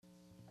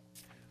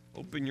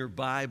Open your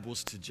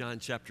Bibles to John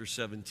chapter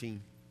 17.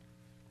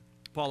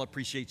 Paul, I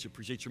appreciate you.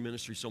 Appreciate your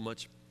ministry so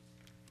much.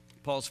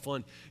 Paul's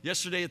fun.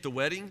 Yesterday at the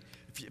wedding,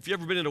 if you've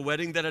ever been at a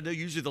wedding that I do,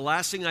 usually the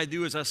last thing I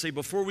do is I say,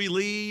 before we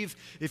leave,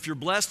 if you're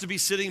blessed to be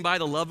sitting by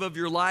the love of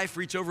your life,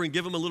 reach over and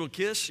give them a little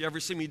kiss. You ever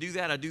see me do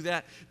that? I do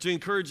that to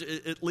encourage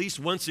at least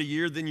once a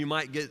year, then you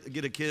might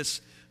get a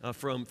kiss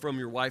from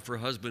your wife or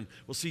husband.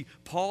 Well, see,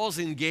 Paul's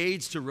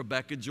engaged to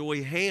Rebecca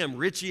Joy Ham,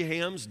 Richie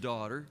Ham's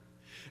daughter.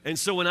 And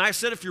so when I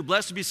said, if you're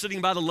blessed to be sitting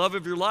by the love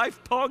of your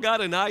life, Paul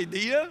got an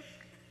idea.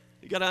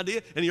 He got an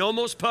idea, and he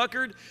almost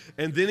puckered,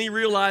 and then he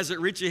realized that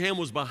Richie Ham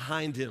was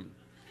behind him.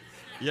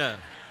 Yeah.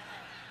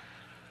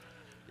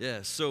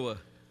 Yeah, so,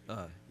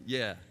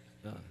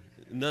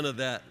 none of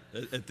that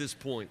at this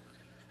point.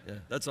 Yeah,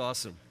 that's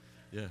awesome.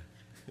 Yeah.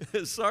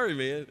 Sorry,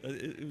 man.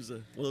 It was one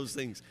of those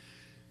things.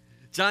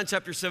 John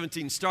chapter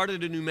 17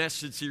 started a new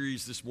message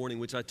series this morning,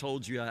 which I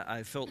told you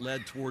I felt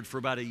led toward for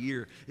about a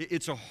year.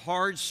 It's a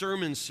hard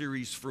sermon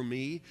series for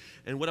me,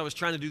 and what I was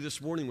trying to do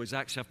this morning was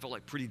actually I felt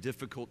like pretty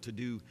difficult to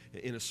do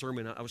in a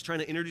sermon. I was trying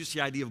to introduce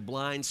the idea of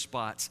blind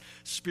spots,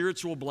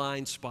 spiritual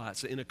blind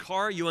spots. In a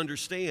car, you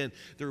understand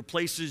there are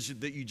places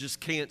that you just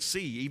can't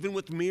see. Even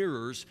with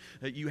mirrors,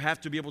 you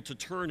have to be able to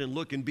turn and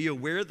look and be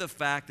aware of the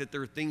fact that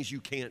there are things you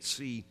can't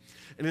see.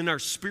 And in our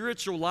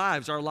spiritual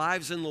lives, our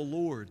lives in the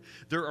Lord,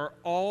 there are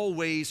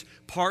always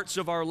parts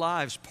of our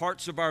lives,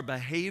 parts of our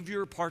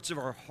behavior, parts of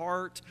our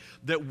heart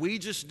that we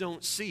just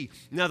don't see.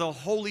 Now, the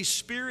Holy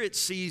Spirit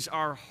sees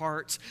our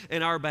hearts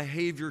and our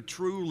behavior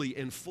truly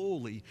and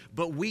fully,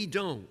 but we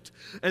don't.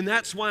 And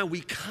that's why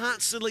we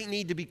constantly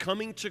need to be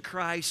coming to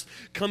Christ,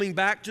 coming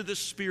back to the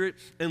Spirit,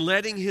 and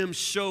letting Him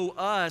show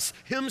us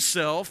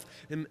Himself,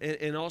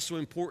 and also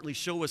importantly,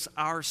 show us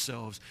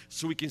ourselves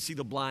so we can see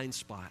the blind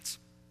spots.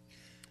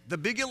 The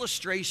big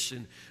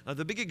illustration,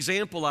 the big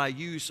example I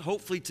use,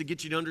 hopefully to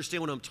get you to understand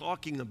what I'm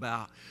talking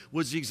about,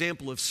 was the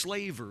example of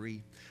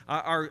slavery.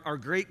 Our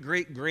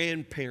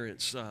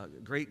great-great-grandparents,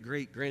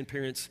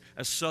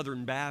 as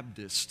Southern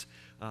Baptists,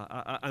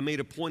 I made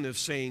a point of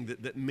saying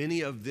that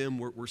many of them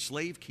were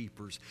slave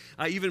keepers.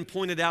 I even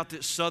pointed out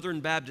that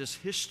Southern Baptist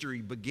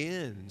history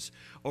begins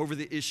over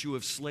the issue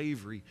of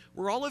slavery.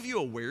 Were all of you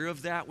aware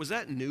of that? Was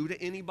that new to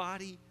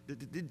anybody?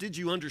 Did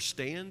you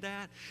understand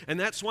that? And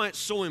that's why it's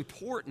so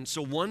important,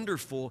 so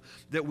wonderful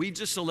that we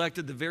just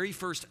elected the very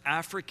first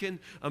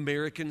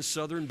African-American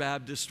Southern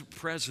Baptist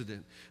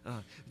president.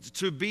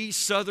 To be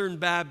Southern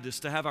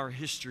Baptist, to have our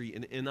history,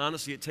 and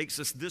honestly, it takes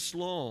us this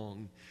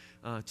long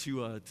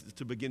to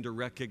begin to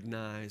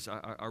recognize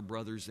our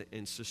brothers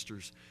and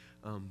sisters.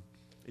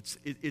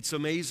 It's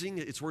amazing.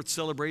 It's worth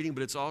celebrating,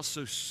 but it's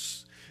also,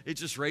 it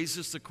just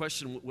raises the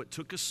question, what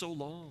took us so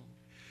long?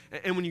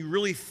 And when you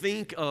really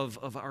think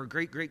of our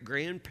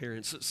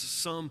great-great-grandparents,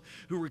 some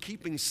who were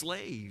keeping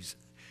slaves,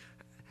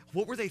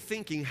 what were they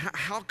thinking?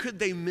 How could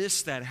they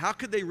miss that? How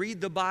could they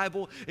read the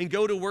Bible and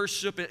go to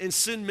worship and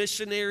send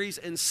missionaries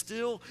and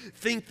still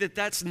think that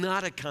that's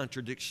not a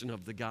contradiction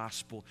of the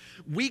gospel?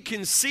 We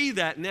can see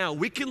that now.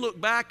 We can look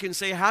back and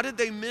say, how did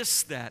they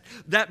miss that?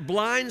 That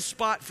blind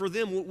spot for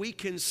them, what we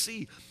can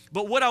see.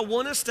 But what I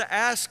want us to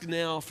ask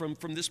now from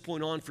this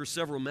point on for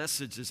several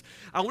messages,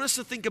 I want us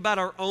to think about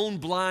our own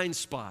blind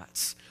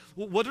spots.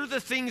 What are the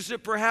things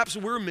that perhaps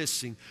we're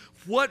missing?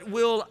 What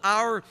will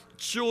our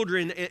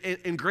children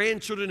and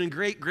grandchildren and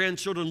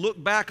great-grandchildren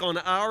look back on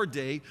our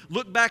day,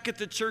 look back at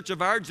the church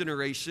of our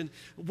generation?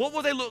 What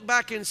will they look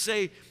back and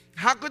say,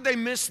 how could they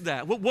miss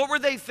that? What were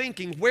they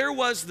thinking? Where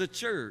was the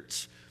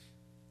church?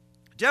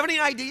 Do you have any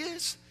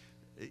ideas?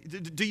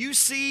 Do you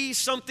see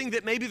something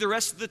that maybe the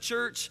rest of the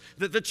church,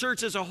 that the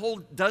church as a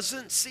whole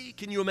doesn't see?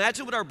 Can you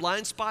imagine what our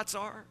blind spots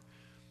are?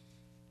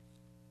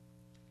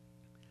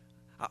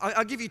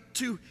 I'll give you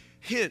two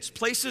hints,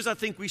 places I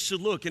think we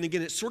should look. And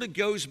again, it sort of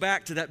goes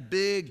back to that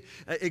big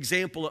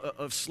example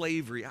of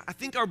slavery. I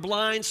think our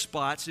blind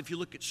spots, if you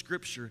look at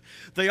Scripture,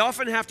 they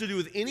often have to do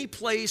with any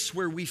place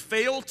where we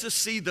fail to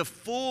see the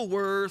full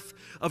worth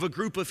of a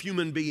group of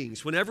human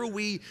beings. Whenever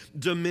we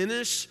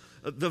diminish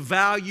the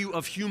value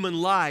of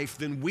human life,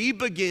 then we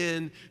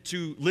begin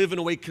to live in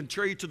a way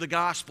contrary to the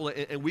gospel,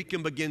 and we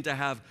can begin to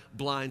have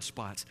blind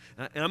spots.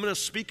 And I'm going to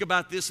speak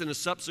about this in a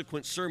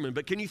subsequent sermon,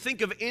 but can you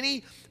think of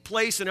any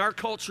place in our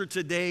culture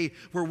today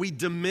where we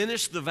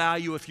diminish the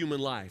value of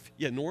human life?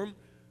 Yeah, Norm?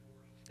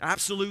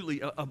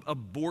 Absolutely.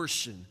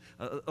 Abortion.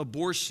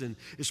 Abortion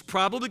is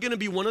probably going to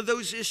be one of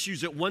those issues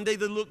that one day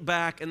they look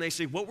back and they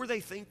say, what were they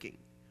thinking?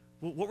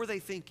 What were they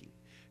thinking?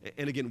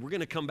 And again, we're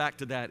going to come back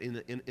to that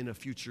in a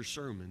future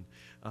sermon.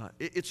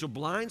 It's a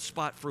blind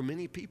spot for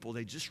many people.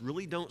 They just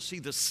really don't see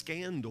the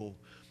scandal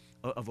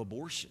of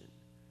abortion.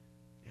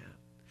 Yeah.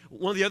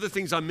 One of the other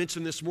things I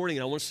mentioned this morning,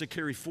 and I want us to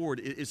carry forward,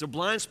 is a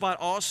blind spot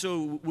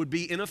also would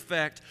be in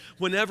effect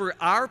whenever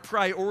our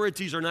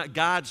priorities are not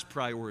God's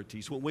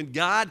priorities. When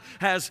God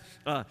has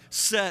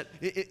set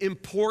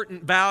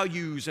important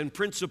values and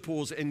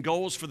principles and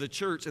goals for the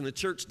church, and the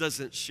church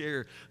doesn't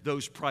share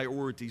those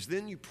priorities,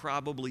 then you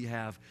probably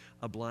have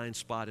a blind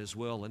spot as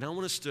well. And I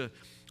want us to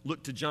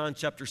look to John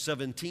chapter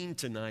 17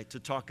 tonight to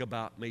talk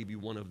about maybe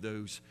one of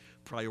those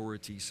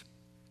priorities.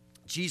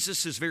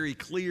 Jesus is very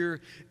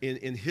clear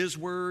in his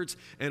words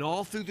and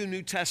all through the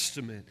New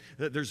Testament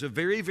that there's a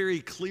very,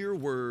 very clear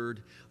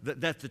word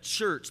that the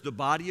church, the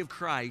body of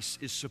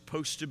Christ, is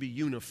supposed to be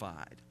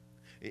unified.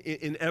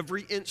 In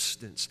every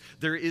instance,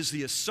 there is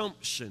the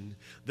assumption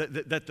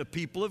that the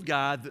people of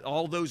God,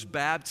 all those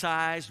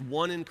baptized,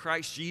 one in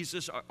Christ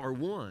Jesus, are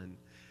one.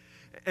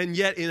 And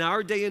yet, in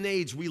our day and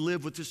age, we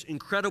live with this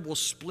incredible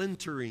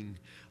splintering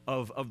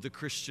of the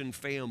Christian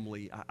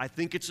family. I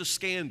think it's a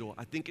scandal.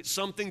 I think it's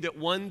something that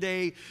one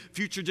day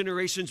future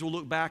generations will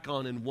look back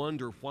on and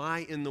wonder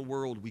why in the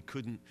world we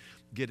couldn't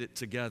get it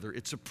together.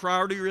 It's a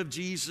priority of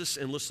Jesus,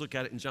 and let's look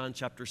at it in John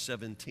chapter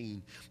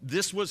 17.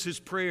 This was his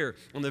prayer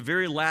on the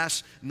very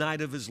last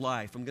night of his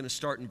life. I'm going to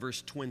start in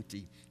verse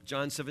 20.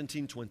 John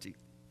 17:20.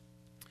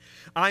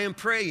 I am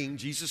praying,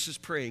 Jesus is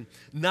praying,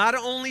 not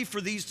only for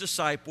these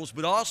disciples,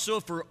 but also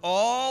for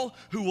all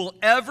who will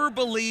ever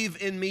believe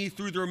in me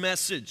through their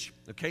message.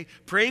 Okay?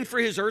 Praying for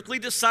his earthly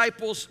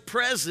disciples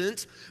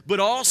present, but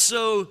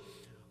also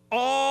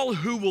all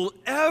who will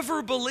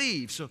ever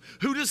believe. So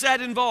who does that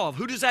involve?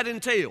 Who does that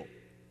entail?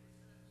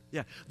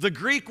 Yeah, the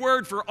Greek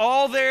word for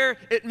all there,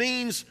 it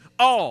means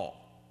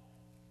all.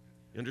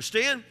 You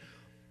understand?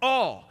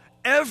 All.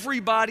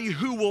 Everybody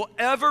who will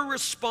ever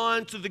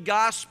respond to the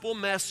gospel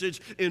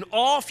message in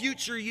all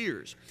future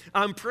years.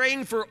 I'm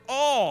praying for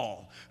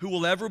all who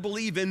will ever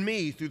believe in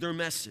me through their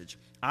message.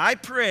 I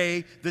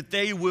pray that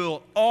they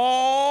will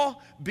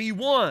all be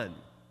one,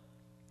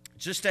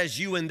 just as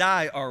you and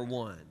I are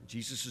one.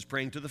 Jesus is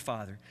praying to the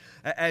Father.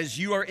 As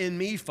you are in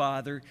me,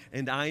 Father,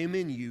 and I am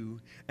in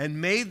you,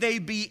 and may they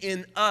be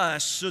in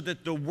us so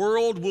that the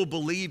world will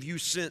believe you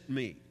sent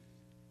me.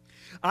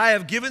 I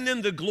have given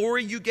them the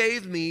glory you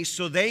gave me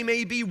so they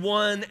may be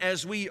one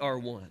as we are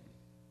one.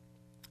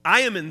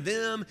 I am in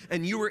them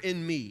and you are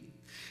in me.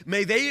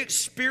 May they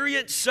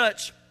experience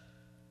such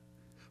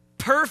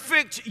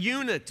perfect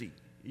unity.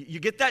 You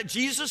get that?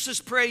 Jesus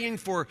is praying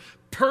for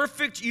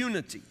perfect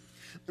unity.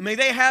 May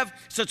they have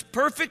such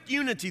perfect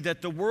unity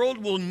that the world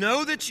will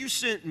know that you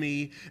sent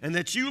me and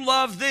that you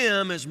love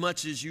them as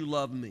much as you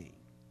love me.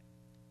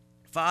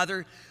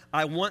 Father,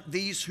 I want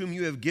these whom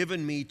you have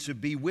given me to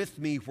be with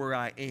me where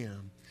I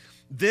am.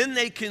 Then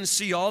they can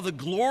see all the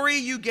glory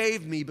you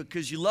gave me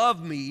because you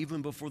loved me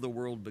even before the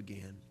world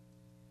began.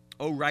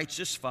 Oh,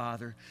 righteous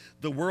Father,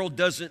 the world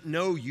doesn't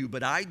know you,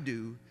 but I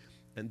do,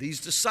 and these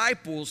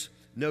disciples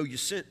know you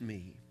sent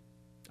me.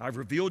 I've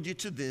revealed you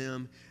to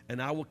them,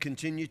 and I will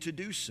continue to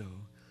do so.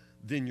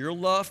 Then your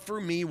love for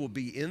me will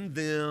be in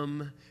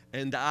them,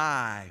 and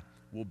I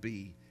will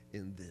be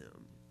in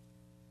them.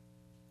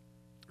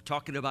 We're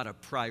talking about a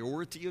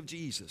priority of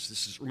Jesus.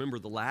 This is, remember,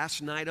 the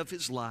last night of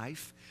his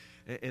life,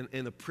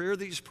 and a prayer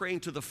that he's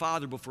praying to the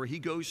Father before he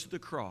goes to the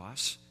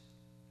cross.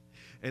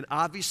 And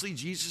obviously,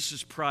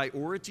 Jesus'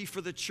 priority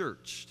for the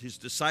church, his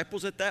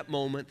disciples at that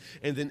moment,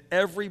 and then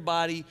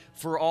everybody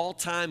for all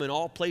time and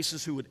all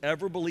places who would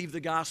ever believe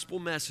the gospel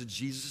message,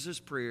 Jesus'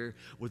 prayer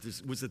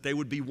was that they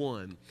would be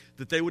one,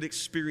 that they would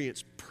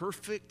experience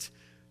perfect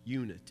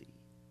unity.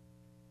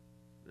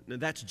 Now,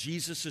 that's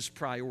Jesus'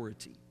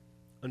 priority.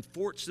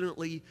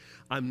 Unfortunately,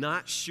 I'm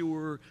not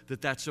sure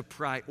that that's a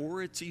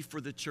priority for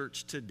the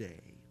church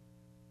today.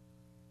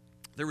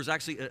 There was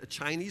actually a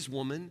Chinese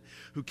woman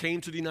who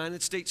came to the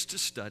United States to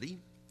study,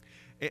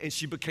 and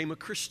she became a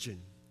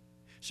Christian.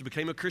 She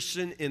became a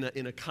Christian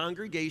in a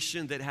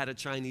congregation that had a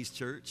Chinese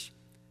church.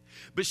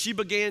 But she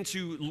began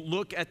to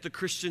look at the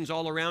Christians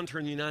all around her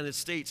in the United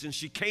States, and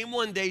she came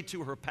one day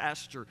to her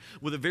pastor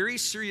with a very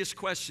serious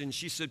question.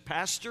 She said,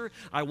 "Pastor,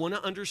 I want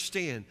to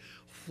understand,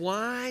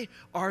 why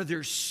are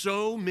there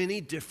so many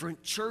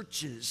different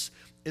churches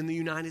in the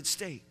United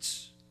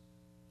States?"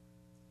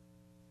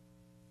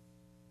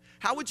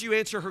 How would you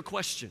answer her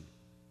question?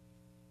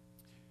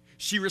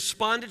 She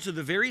responded to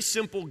the very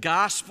simple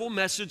gospel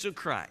message of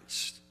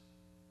Christ.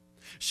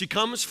 She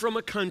comes from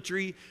a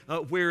country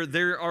where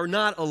there are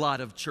not a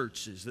lot of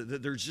churches.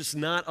 There's just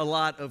not a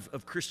lot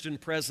of Christian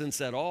presence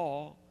at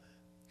all.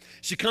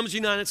 She comes to the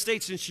United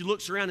States and she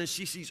looks around and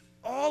she sees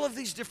all of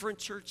these different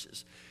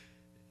churches.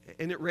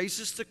 And it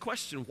raises the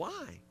question,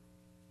 why?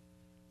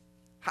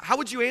 How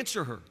would you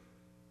answer her?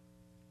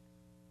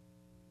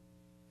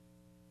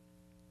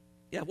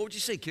 Yeah, what would you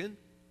say, Ken?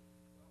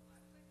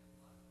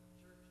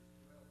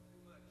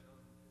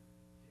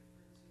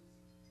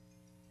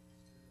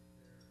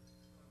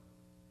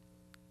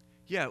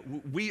 Yeah,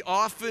 we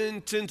often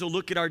tend to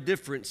look at our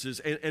differences,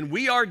 and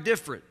we are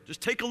different.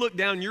 Just take a look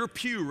down your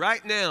pew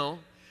right now,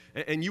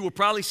 and you will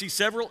probably see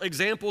several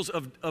examples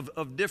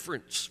of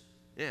difference.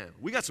 Yeah,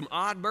 we got some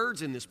odd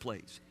birds in this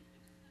place.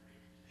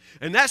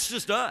 And that's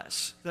just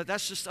us.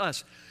 That's just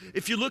us.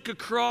 If you look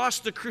across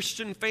the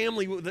Christian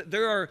family,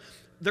 there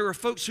are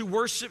folks who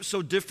worship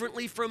so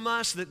differently from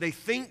us, that they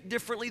think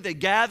differently, they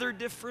gather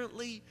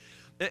differently.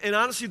 And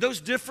honestly,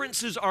 those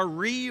differences are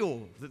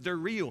real, that they're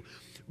real.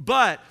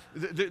 But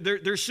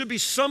there should be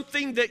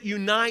something that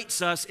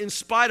unites us in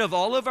spite of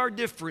all of our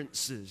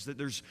differences. That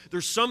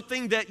there's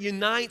something that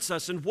unites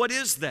us. And what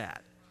is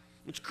that?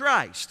 It's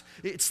Christ.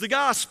 It's the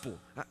gospel.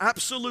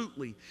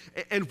 Absolutely.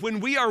 And when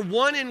we are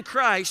one in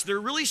Christ, there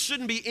really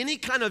shouldn't be any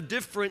kind of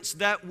difference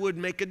that would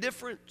make a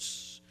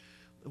difference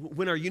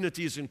when our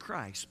unity is in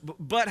Christ.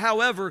 But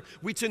however,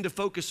 we tend to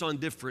focus on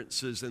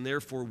differences, and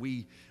therefore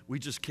we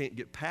just can't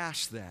get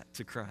past that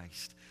to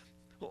Christ.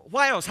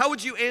 Why else? How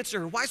would you answer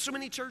her? Why so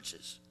many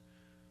churches?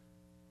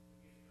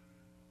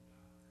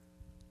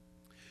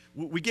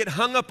 We get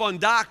hung up on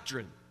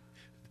doctrine.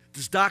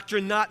 Does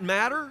doctrine not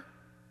matter?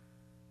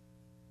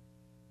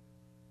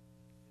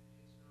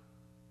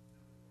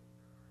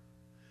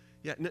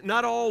 Yeah,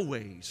 not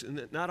always.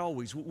 Not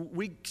always.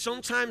 We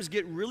sometimes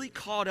get really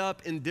caught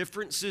up in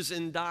differences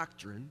in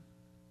doctrine.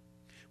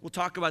 We'll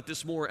talk about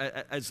this more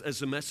as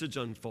the message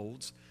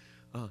unfolds.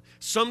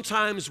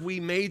 Sometimes we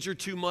major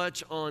too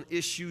much on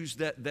issues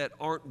that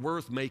aren't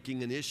worth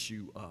making an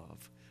issue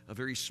of,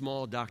 very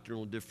small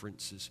doctrinal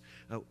differences.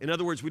 In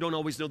other words, we don't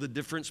always know the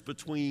difference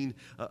between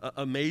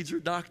a major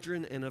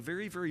doctrine and a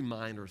very, very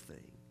minor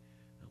thing.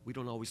 We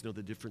don't always know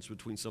the difference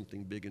between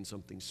something big and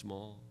something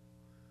small.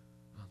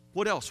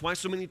 What else? Why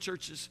so many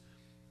churches?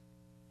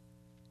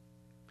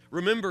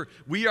 Remember,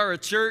 we are a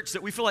church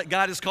that we feel like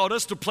God has called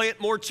us to plant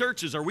more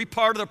churches. Are we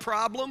part of the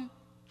problem?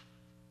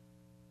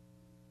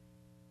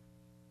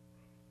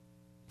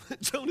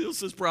 Joe Neal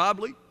says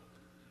probably.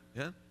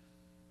 Yeah.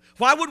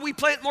 Why would we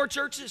plant more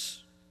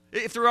churches?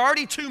 If there are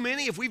already too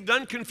many, if we've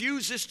done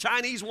confused this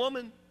Chinese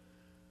woman,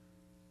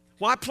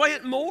 why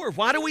plant more?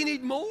 Why do we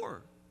need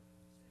more?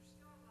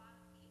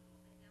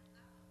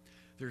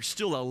 There's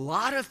still a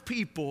lot of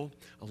people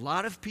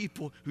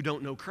who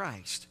don't know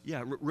Christ.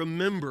 Yeah,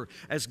 remember,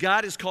 as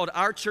God has called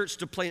our church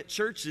to plant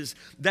churches,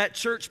 that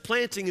church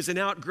planting is an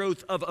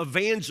outgrowth of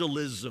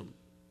evangelism.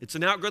 It's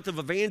an outgrowth of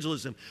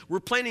evangelism. We're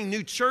planting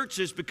new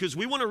churches because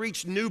we want to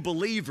reach new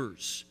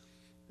believers.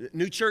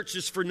 New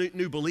churches for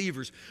new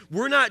believers.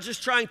 We're not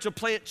just trying to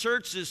plant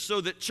churches so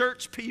that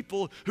church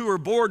people who are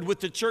bored with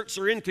the church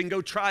they're in can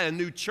go try a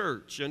new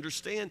church. You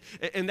understand?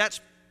 And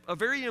that's a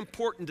very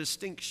important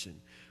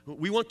distinction.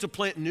 We want to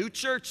plant new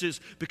churches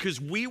because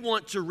we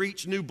want to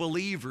reach new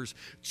believers.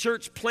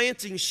 Church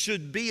planting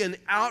should be an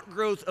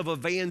outgrowth of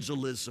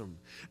evangelism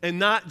and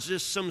not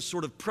just some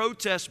sort of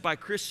protest by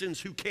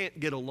Christians who can't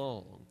get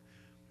along.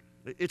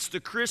 It's the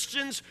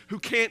Christians who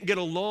can't get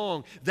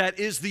along that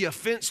is the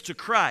offense to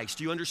Christ.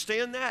 Do you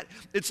understand that?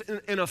 It's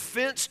an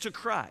offense to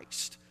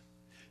Christ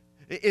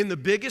in the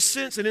biggest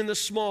sense and in the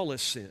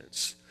smallest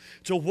sense.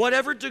 To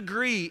whatever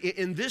degree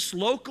in this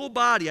local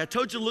body, I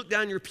told you to look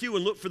down your pew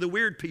and look for the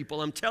weird people.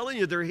 I'm telling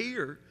you, they're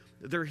here.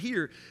 They're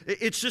here.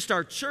 It's just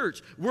our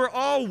church. We're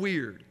all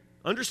weird.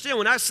 Understand,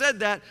 when I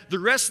said that, the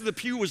rest of the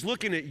pew was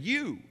looking at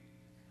you.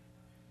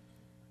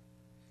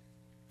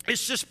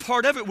 It's just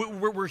part of it.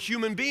 We're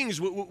human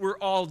beings. We're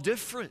all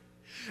different.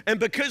 And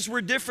because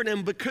we're different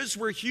and because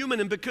we're human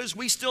and because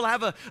we still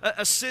have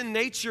a sin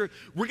nature,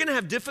 we're going to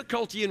have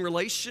difficulty in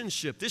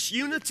relationship. This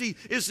unity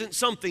isn't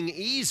something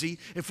easy.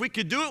 If we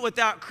could do it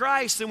without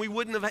Christ, then we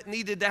wouldn't have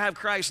needed to have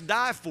Christ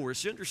die for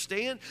us. You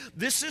understand?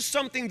 This is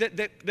something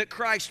that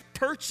Christ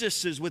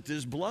purchases with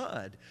His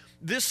blood.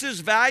 This is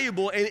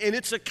valuable, and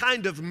it's a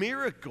kind of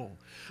miracle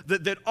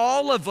that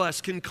all of us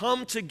can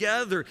come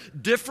together,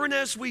 different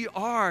as we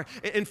are,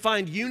 and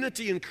find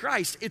unity in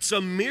Christ. It's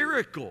a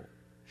miracle.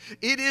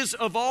 It is,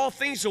 of all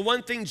things, the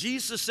one thing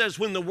Jesus says,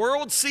 when the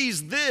world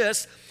sees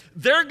this,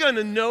 they're going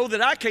to know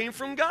that I came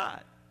from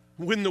God.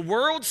 When the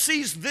world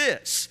sees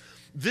this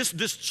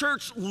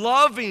church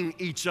loving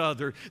each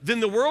other, then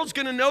the world's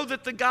going to know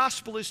that the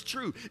gospel is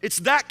true. It's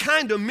that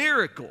kind of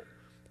miracle.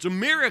 It's a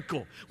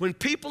miracle. When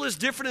people as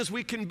different as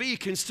we can be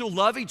can still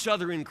love each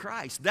other in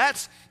Christ.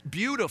 That's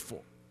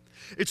beautiful.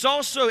 It's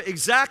also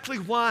exactly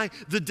why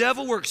the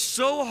devil works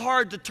so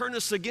hard to turn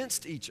us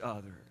against each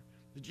other.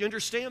 Did you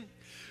understand?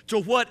 To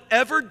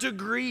whatever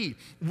degree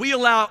we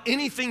allow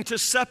anything to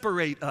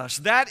separate us,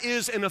 that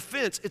is an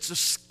offense. It's a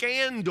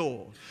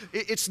scandal.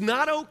 It's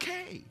not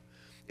okay.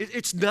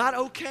 It's not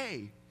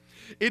okay.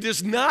 It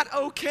is not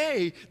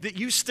okay that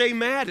you stay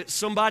mad at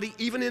somebody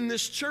even in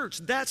this church.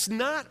 That's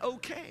not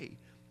okay.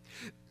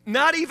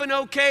 Not even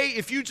okay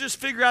if you just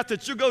figure out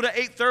that you'll go to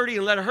 8:30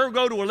 and let her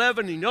go to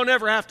 11 and you don't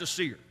ever have to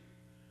see her.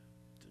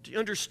 Do you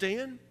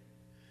understand?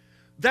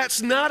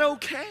 That's not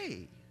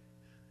okay.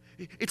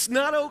 It's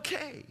not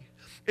okay.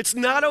 It's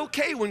not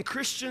okay when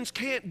Christians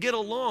can't get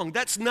along.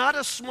 That's not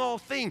a small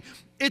thing.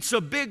 It's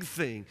a big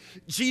thing.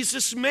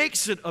 Jesus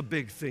makes it a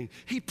big thing.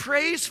 He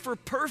prays for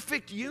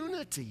perfect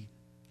unity.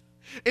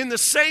 In the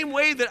same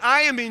way that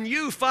I am in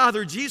you,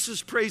 Father,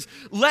 Jesus prays,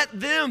 let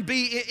them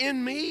be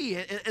in me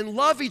and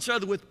love each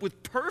other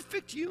with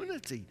perfect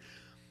unity.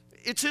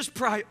 It's His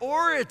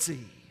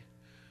priority.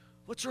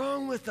 What's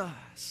wrong with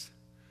us?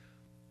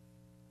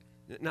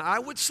 Now, I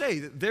would say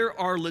that there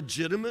are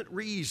legitimate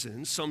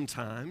reasons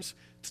sometimes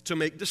to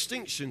make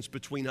distinctions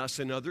between us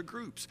and other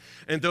groups,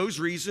 and those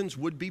reasons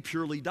would be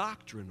purely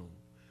doctrinal.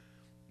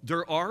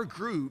 There are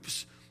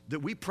groups that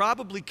we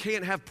probably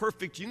can't have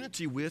perfect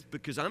unity with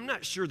because I'm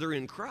not sure they're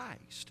in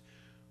Christ.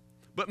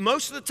 But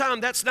most of the time,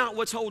 that's not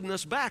what's holding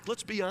us back.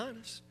 Let's be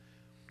honest.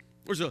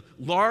 There's a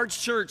large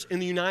church in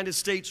the United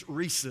States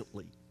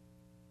recently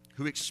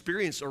who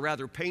experienced a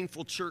rather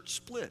painful church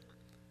split.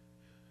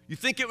 You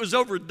think it was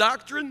over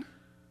doctrine?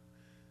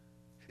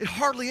 It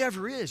hardly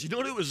ever is. You know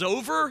what it was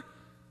over?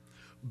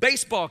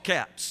 Baseball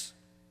caps.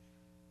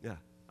 Yeah,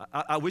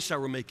 I wish I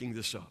were making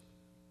this up.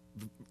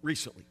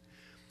 Recently,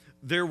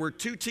 there were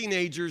two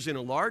teenagers in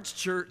a large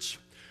church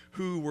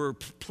who were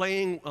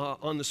playing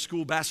on the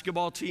school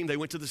basketball team. They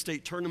went to the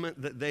state tournament.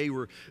 They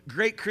were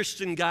great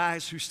Christian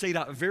guys who stayed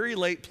out very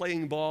late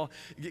playing ball,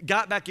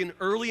 got back in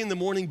early in the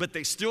morning, but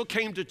they still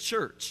came to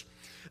church.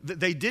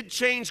 They did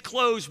change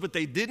clothes, but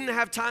they didn't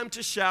have time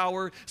to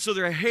shower, so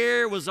their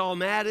hair was all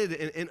matted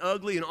and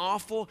ugly and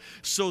awful.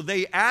 So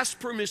they asked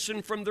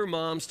permission from their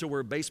moms to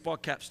wear baseball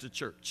caps to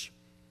church.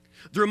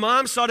 Their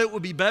moms thought it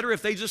would be better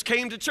if they just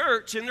came to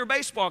church in their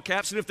baseball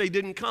caps and if they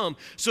didn't come.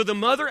 So the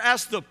mother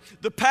asked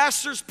the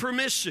pastor's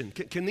permission.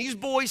 Can these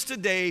boys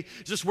today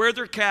just wear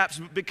their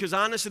caps? Because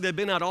honestly, they've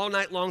been out all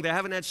night long. They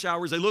haven't had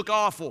showers. They look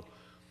awful.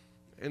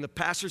 And the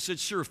pastor said,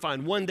 sure,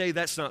 fine. One day,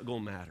 that's not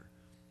going to matter.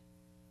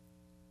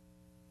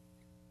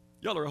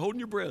 Y'all are holding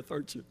your breath,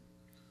 aren't you?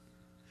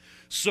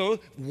 So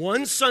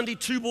one Sunday,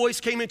 two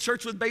boys came in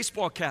church with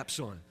baseball caps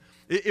on.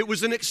 It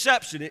was an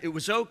exception. It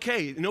was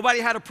okay. Nobody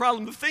had a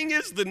problem. The thing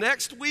is, the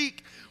next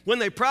week, when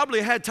they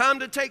probably had time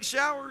to take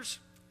showers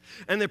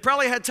and they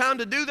probably had time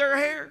to do their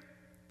hair,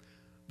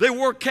 they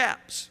wore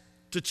caps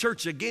to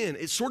church again.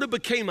 It sort of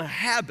became a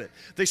habit.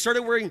 They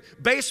started wearing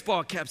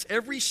baseball caps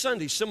every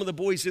Sunday, some of the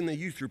boys in the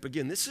youth group.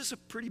 Again, this is a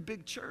pretty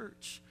big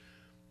church.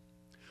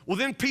 Well,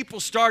 then people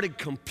started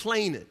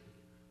complaining.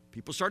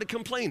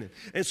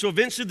 And so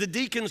eventually the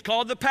deacons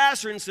called the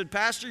pastor and said,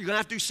 Pastor, you're going to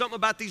have to do something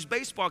about these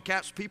baseball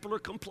caps. People are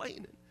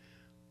complaining.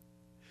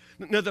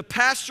 Now, the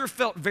pastor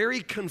felt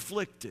very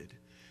conflicted.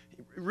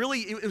 Really,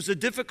 it was a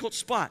difficult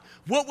spot.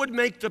 What would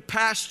make the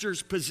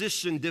pastor's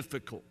position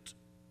difficult?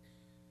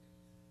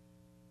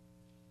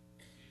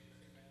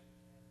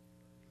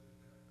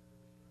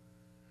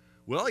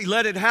 Well, he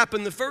let it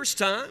happen the first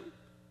time.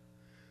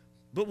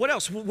 But what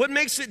else? What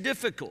makes it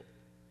difficult?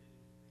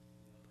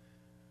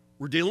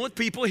 We're dealing with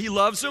people. He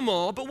loves them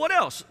all. But what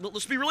else?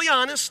 Let's be really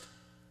honest.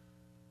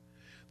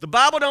 The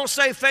Bible don't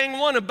say thing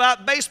one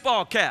about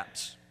baseball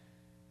caps.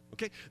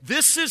 Okay?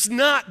 This is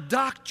not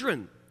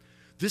doctrine.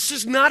 This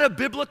is not a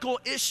biblical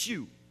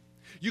issue.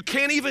 You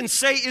can't even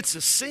say it's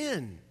a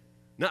sin.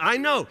 Now, I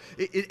know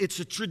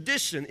it's a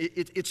tradition.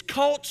 It's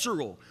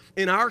cultural.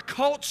 In our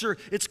culture,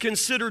 it's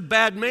considered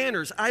bad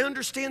manners. I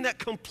understand that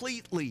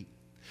completely.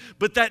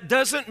 But that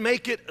doesn't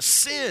make it a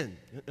sin.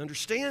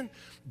 Understand?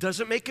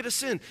 Doesn't make it a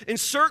sin. In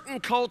certain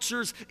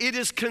cultures, it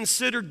is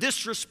considered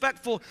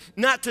disrespectful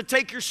not to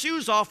take your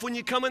shoes off when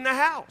you come in the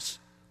house.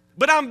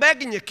 But I'm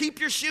begging you, keep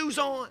your shoes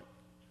on.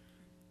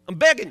 I'm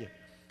begging you.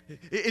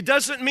 It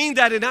doesn't mean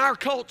that in our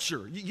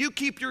culture. You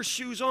keep your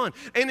shoes on.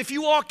 And if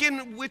you walk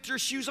in with your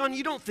shoes on,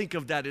 you don't think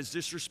of that as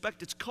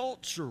disrespect. It's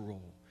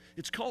cultural.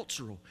 It's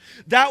cultural.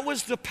 That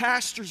was the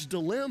pastor's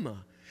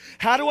dilemma.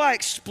 How do I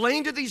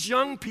explain to these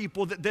young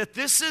people that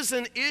this is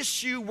an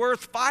issue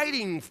worth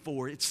fighting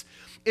for? It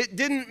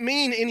didn't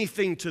mean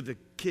anything to the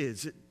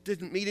kids. It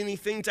didn't mean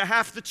anything to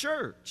half the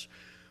church.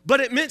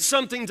 But it meant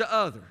something to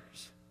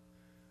others.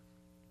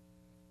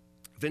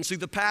 Eventually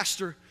the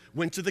pastor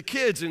went to the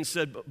kids and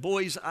said,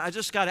 boys, I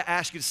just got to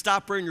ask you to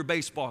stop wearing your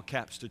baseball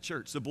caps to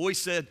church. The boys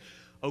said,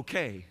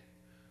 okay.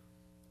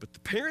 But the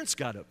parents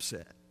got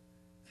upset.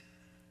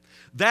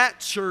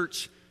 That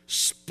church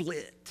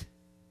split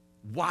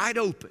wide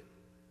open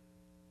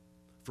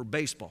for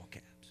baseball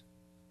caps.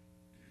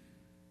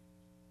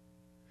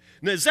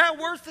 Now, is that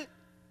worth it?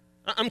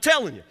 I'm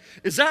telling you,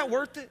 is that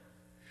worth it?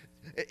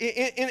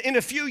 In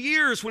a few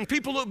years, when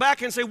people look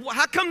back and say, well,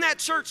 how come that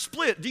church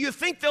split? Do you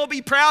think they'll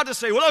be proud to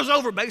say, well, it was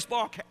over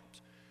baseball caps?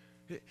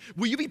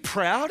 Will you be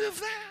proud of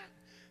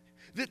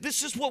that?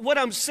 This is what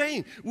I'm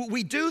saying.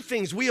 We do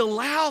things. We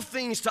allow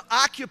things to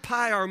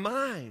occupy our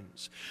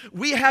minds.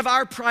 We have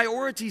our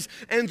priorities,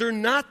 and they're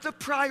not the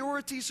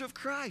priorities of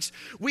Christ.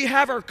 We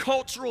have our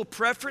cultural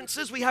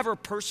preferences. We have our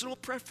personal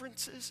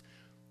preferences.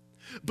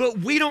 But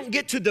we don't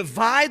get to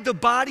divide the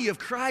body of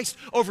Christ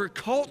over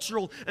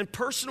cultural and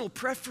personal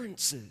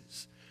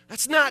preferences.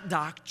 That's not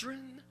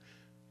doctrine.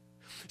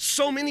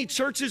 So many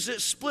churches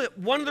that split.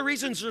 One of the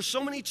reasons there's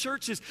so many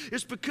churches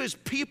is because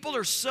people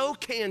are so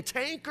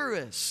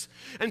cantankerous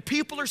and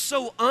people are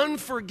so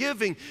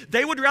unforgiving.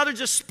 They would rather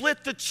just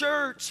split the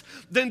church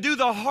than do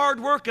the hard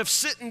work of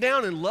sitting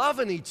down and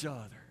loving each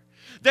other.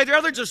 They'd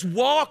rather just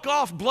walk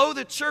off, blow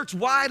the church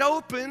wide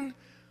open,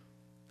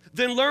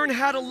 than learn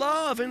how to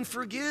love and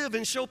forgive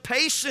and show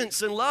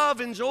patience and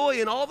love and joy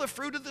and all the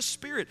fruit of the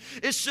Spirit.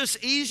 It's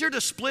just easier to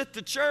split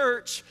the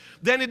church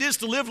than it is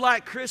to live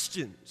like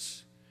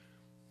Christians.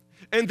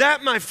 And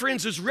that, my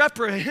friends, is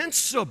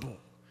reprehensible.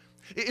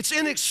 It's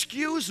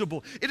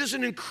inexcusable. It is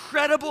an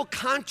incredible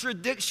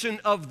contradiction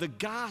of the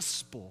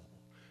gospel.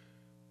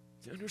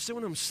 Do you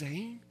understand what I'm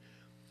saying?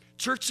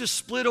 Churches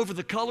split over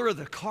the color of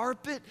the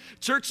carpet.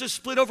 Churches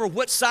split over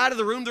what side of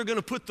the room they're going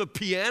to put the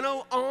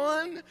piano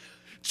on.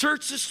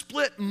 Churches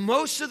split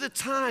most of the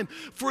time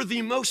for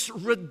the most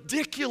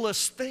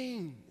ridiculous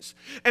things.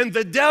 And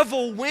the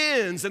devil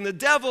wins and the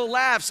devil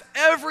laughs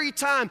every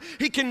time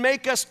he can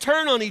make us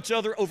turn on each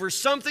other over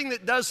something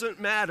that doesn't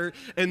matter.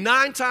 And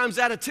 9 times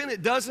out of 10,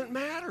 it doesn't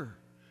matter.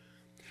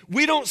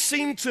 We don't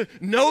seem to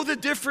know the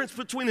difference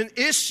between an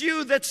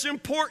issue that's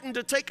important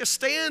to take a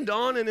stand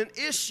on and an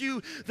issue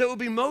that would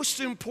be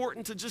most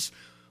important to just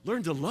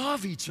learn to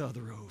love each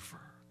other over.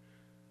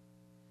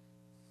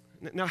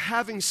 Now,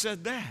 having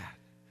said that,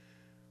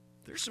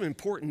 there's some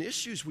important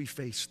issues we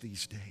face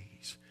these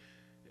days.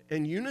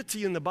 And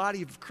unity in the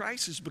body of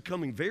Christ is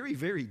becoming very,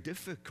 very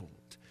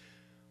difficult.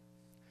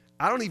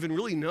 I don't even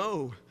really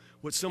know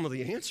what some of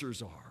the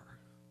answers are.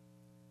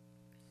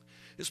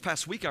 This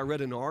past week, I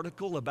read an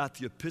article about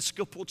the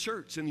Episcopal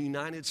Church in the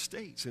United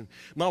States. And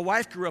my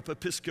wife grew up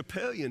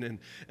Episcopalian,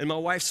 and my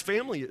wife's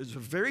family is a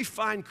very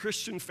fine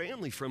Christian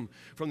family from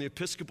the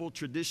Episcopal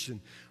tradition.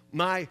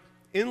 My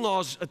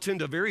in-laws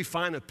attend a very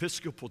fine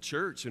Episcopal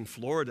church in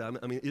Florida.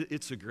 I mean,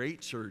 it's a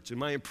great church. And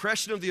my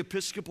impression of the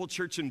Episcopal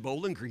Church in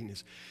Bowling Green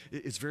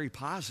is very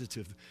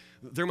positive.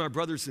 They're my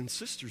brothers and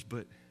sisters,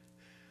 but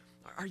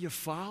are you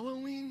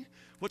following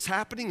what's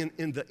happening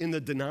in the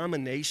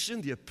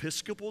denomination, the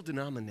Episcopal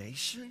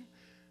denomination?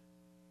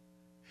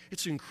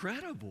 It's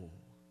incredible.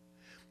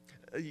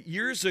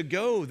 Years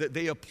ago, that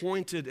they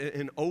appointed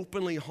an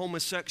openly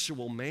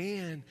homosexual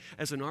man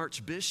as an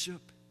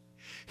archbishop.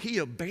 He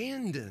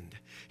abandoned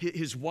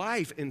his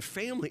wife and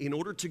family in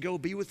order to go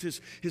be with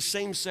his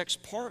same-sex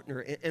partner.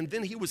 And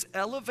then he was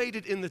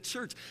elevated in the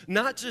church,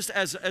 not just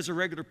as a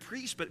regular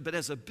priest, but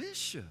as a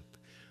bishop.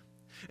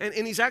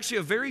 And he's actually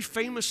a very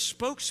famous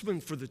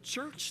spokesman for the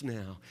church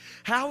now.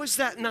 How is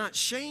that not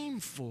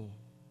shameful?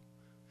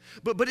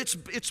 But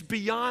it's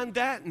beyond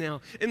that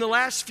now. In the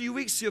last few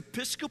weeks, the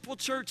Episcopal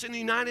Church in the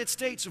United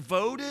States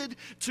voted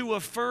to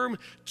affirm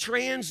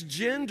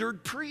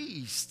transgendered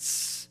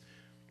priests.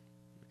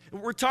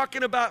 We're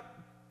talking about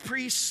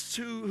priests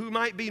who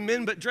might be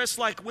men but dress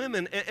like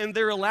women, and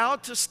they're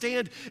allowed to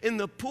stand in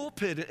the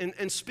pulpit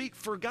and speak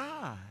for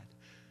God.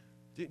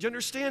 Do you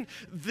understand?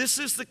 This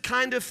is the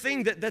kind of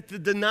thing that the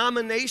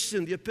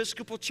denomination, the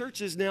Episcopal Church,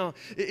 is now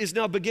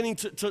beginning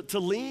to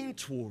lean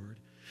toward.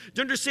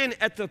 Do you understand?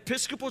 At the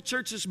Episcopal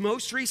Church's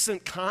most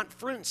recent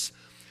conference,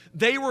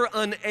 they were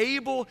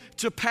unable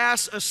to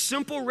pass a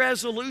simple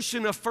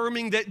resolution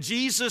affirming that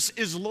Jesus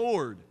is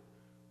Lord.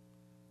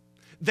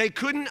 They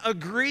couldn't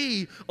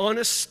agree on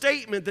a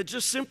statement that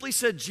just simply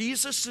said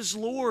Jesus is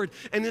Lord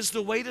and is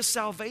the way to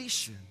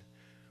salvation.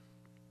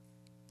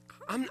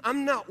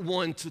 I'm not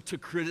one to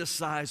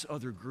criticize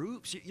other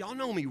groups. Y'all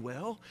know me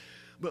well.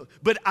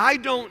 But I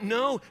don't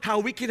know how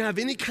we can have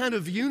any kind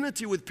of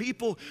unity with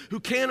people who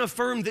can't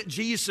affirm that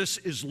Jesus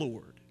is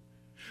Lord,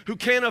 who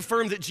can't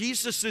affirm that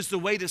Jesus is the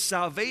way to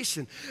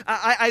salvation.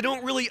 I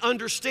don't really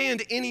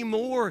understand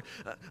anymore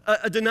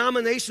a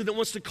denomination that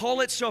wants to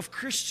call itself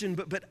Christian,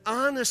 but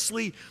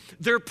honestly,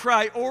 their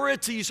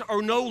priorities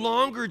are no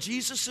longer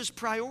Jesus'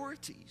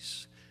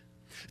 priorities.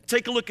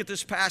 Take a look at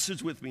this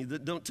passage with me.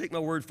 Don't take my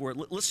word for it.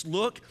 Let's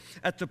look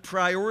at the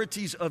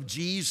priorities of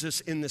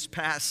Jesus in this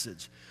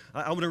passage.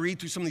 I want to read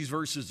through some of these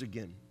verses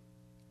again.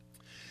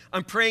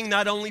 I'm praying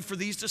not only for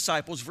these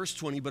disciples, verse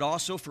 20, but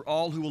also for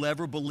all who will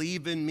ever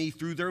believe in me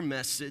through their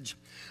message.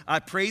 I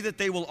pray that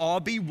they will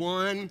all be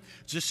one,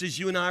 just as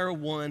you and I are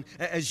one.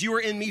 As you are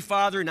in me,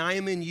 Father, and I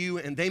am in you,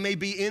 and they may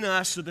be in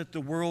us so that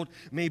the world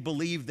may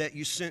believe that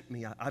you sent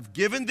me. I've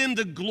given them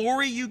the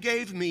glory you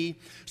gave me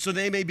so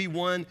they may be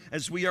one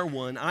as we are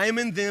one. I am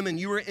in them and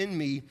you are in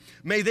me.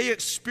 May they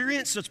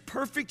experience such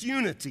perfect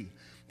unity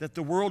that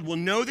the world will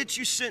know that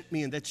you sent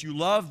me and that you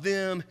love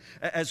them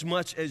as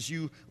much as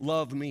you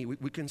love me.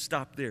 We can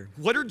stop there.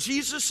 What are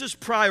Jesus'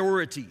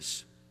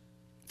 priorities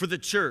for the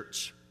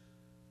church?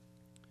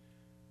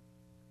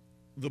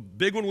 The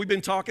big one we've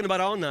been talking about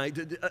all night,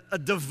 a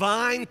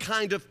divine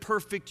kind of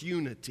perfect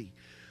unity,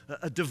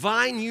 a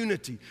divine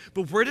unity.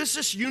 But where does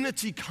this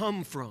unity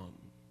come from?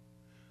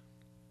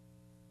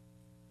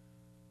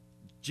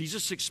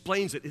 Jesus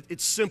explains it.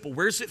 It's simple.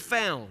 Where's it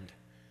found?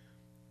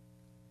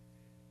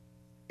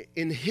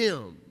 In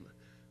Him.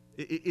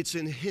 It's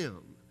in Him.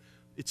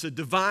 It's a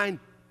divine,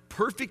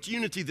 perfect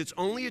unity that's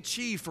only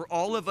achieved for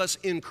all of us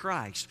in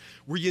Christ.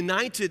 We're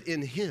united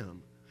in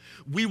Him.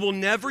 We will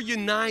never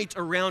unite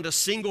around a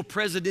single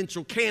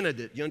presidential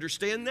candidate. You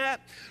understand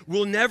that?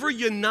 We'll never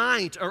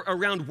unite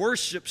around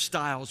worship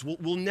styles.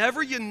 We'll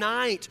never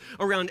unite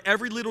around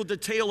every little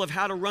detail of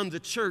how to run the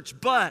church,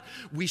 but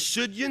we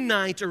should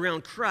unite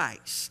around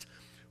Christ.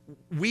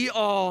 We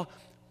all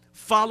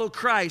follow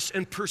Christ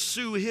and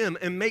pursue Him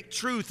and make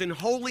truth and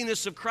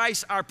holiness of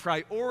Christ our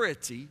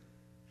priority.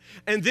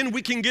 And then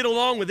we can get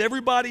along with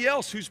everybody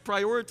else whose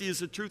priority is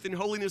the truth and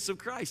holiness of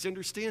Christ.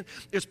 Understand?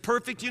 There's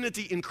perfect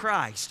unity in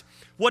Christ.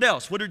 What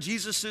else? What are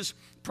Jesus'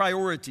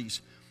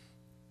 priorities?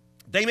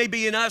 They may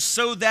be in us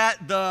so that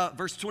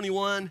verse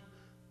 21,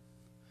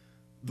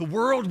 the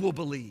world will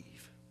believe.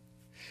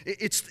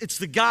 It's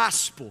the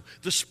gospel,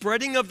 the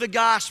spreading of the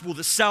gospel,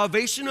 the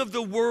salvation of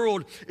the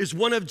world is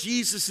one of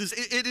Jesus's.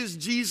 It is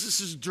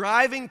Jesus's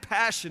driving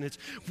passion. It's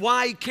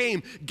why he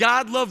came.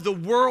 God loved the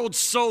world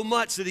so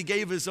much that he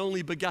gave his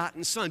only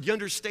begotten son. Do you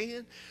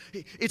understand?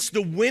 It's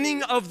the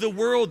winning of the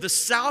world. The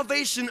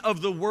salvation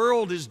of the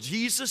world is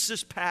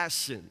Jesus's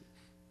passion.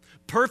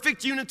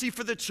 Perfect unity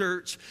for the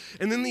church,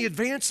 and then the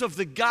advance of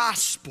the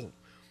gospel.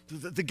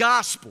 The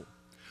gospel.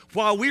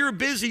 While we are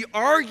busy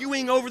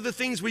arguing over the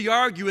things we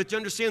argue with, you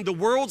understand the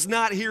world's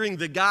not hearing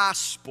the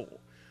gospel.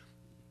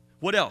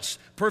 What else?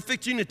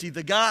 Perfect unity,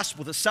 the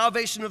gospel, the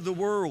salvation of the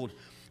world.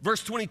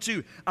 Verse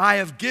 22, I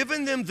have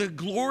given them the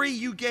glory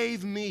you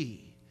gave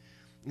me.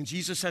 And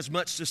Jesus has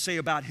much to say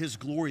about his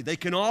glory. They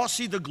can all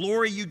see the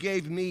glory you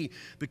gave me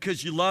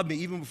because you loved me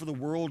even before the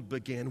world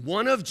began.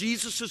 One of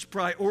Jesus'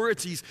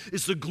 priorities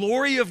is the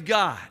glory of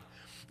God.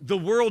 The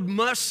world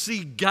must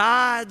see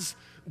God's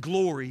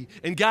glory,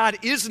 and God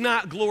is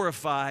not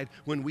glorified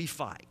when we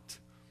fight.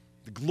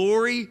 The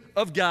glory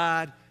of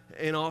God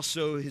and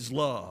also his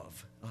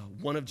love.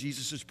 One of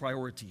Jesus'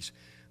 priorities,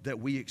 that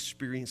we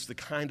experience the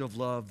kind of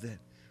love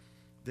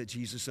that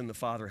Jesus and the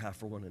Father have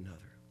for one another.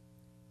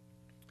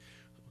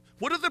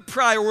 What are the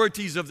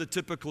priorities of the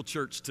typical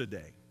church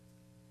today?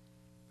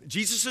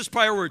 Jesus'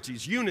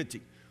 priorities: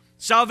 unity,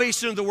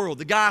 salvation of the world,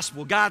 the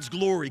gospel, God's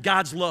glory,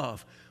 God's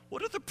love.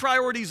 What are the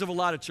priorities of a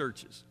lot of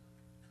churches?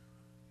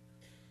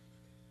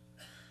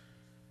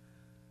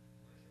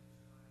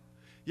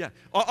 Yeah,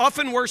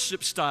 often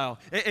worship style.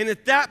 And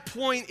at that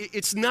point,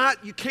 it's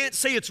not, you can't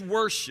say it's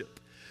worship.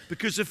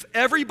 Because if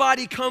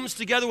everybody comes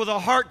together with a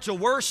heart to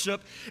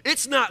worship,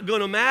 it's not going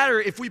to matter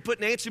if we put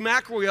Nancy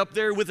McElroy up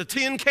there with a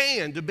tin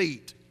can to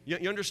beat.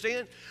 You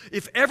understand?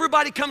 If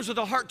everybody comes with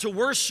a heart to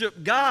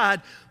worship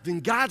God, then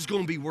God's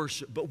going to be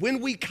worshiped. But when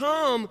we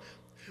come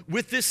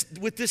with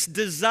this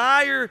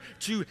desire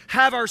to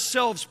have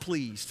ourselves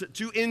pleased,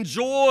 to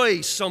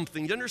enjoy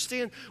something, you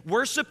understand?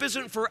 Worship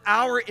isn't for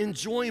our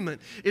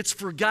enjoyment, it's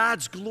for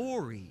God's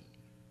glory.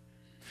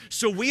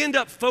 So we end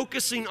up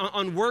focusing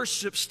on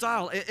worship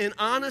style. And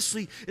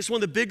honestly, it's one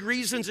of the big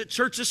reasons that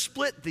churches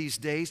split these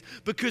days,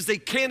 because they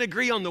can't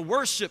agree on the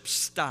worship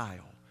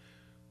style.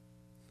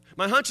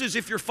 My hunch is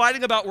if you're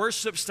fighting about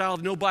worship style,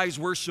 nobody's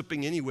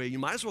worshiping anyway. You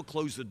might as well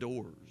close the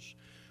doors.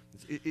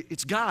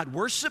 It's God.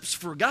 Worship's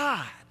for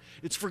God.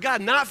 It's for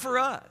God, not for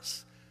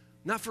us.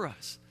 Not for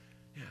us.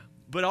 Yeah.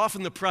 But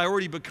often the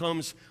priority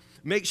becomes,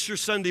 make sure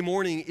Sunday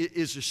morning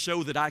is a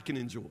show that I can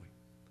enjoy.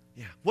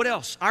 Yeah. What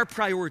else? Our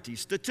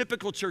priorities, the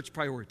typical church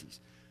priorities.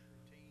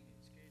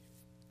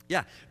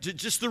 Yeah,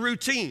 just the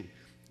routine.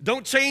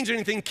 Don't change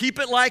anything. Keep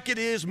it like it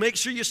is. Make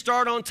sure you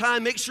start on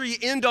time. Make sure you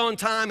end on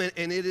time.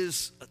 And it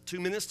is 2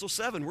 minutes till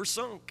 7. We're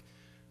sunk.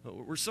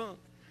 We're sunk.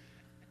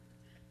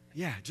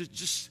 Yeah,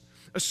 just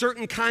a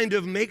certain kind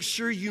of make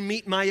sure you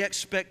meet my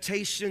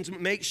expectations.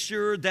 Make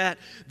sure that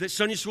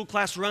Sunday school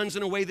class runs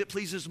in a way that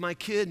pleases my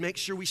kid. Make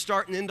sure we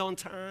start and end on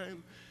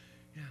time.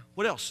 Yeah.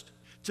 What else?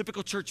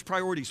 Typical church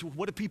priorities.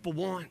 What do people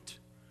want?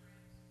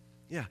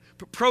 Yeah.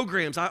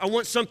 Programs. I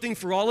want something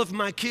for all of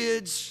my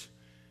kids.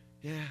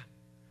 Yeah.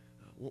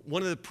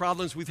 One of the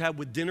problems we've had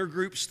with dinner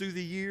groups through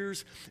the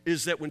years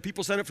is that when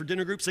people sign up for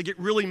dinner groups, they get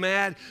really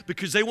mad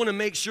because they want to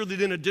make sure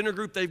that in a dinner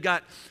group they've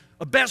got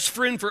a best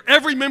friend for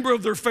every member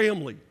of their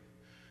family.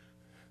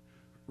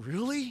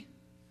 Really?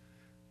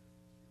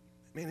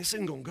 Man, this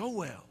isn't going to go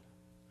well.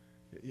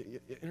 You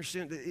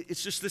understand?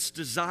 It's just this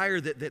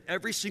desire that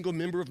every single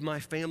member of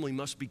my family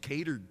must be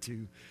catered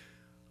to.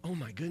 Oh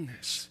my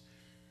goodness.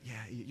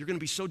 Yeah, you're going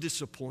to be so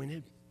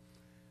disappointed.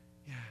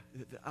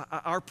 Yeah,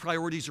 our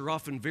priorities are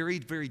often very,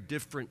 very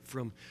different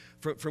from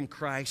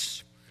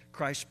Christ's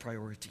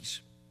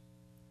priorities.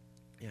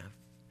 Yeah.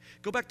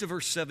 Go back to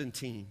verse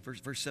 17.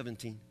 Verse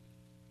 17.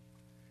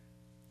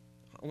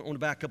 I want to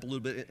back up a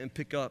little bit and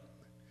pick up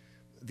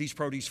these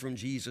priorities from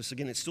Jesus.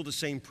 Again, it's still the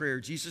same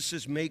prayer. Jesus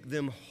says, make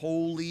them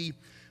holy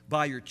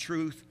by your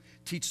truth.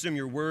 Teach them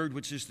your word,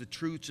 which is the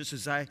truth. Just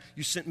as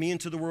you sent me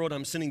into the world,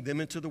 I'm sending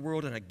them into the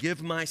world, and I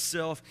give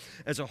myself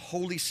as a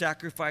holy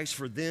sacrifice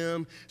for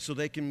them so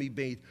they can be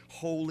made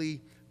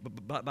holy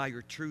by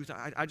your truth.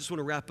 I just want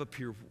to wrap up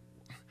here.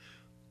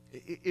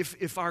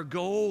 If our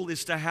goal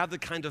is to have the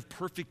kind of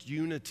perfect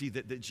unity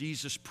that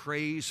Jesus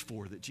prays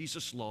for, that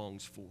Jesus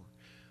longs for,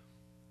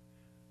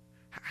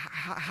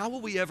 how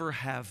will we ever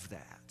have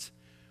that?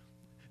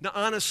 Now,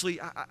 honestly,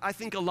 I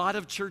think a lot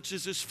of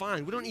churches is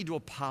fine. We don't need to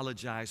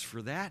apologize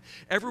for that.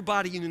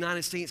 Everybody in the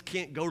United States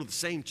can't go to the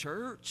same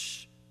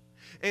church.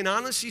 And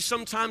honestly,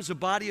 sometimes the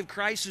body of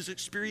Christ is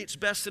experienced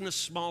best in a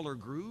smaller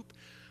group.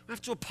 We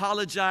have to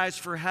apologize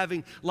for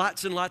having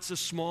lots and lots of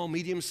small,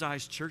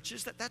 medium-sized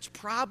churches. That's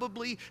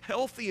probably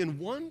healthy and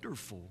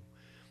wonderful.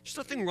 There's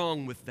nothing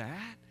wrong with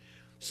that.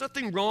 There's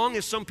nothing wrong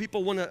if some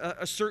people want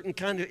a certain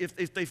kind of,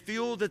 if they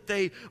feel that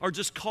they are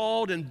just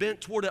called and bent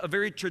toward a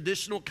very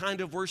traditional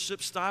kind of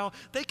worship style,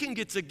 they can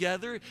get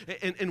together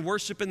and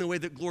worship in the way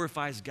that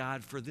glorifies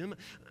God for them.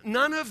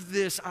 None of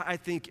this, I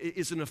think,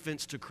 is an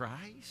offense to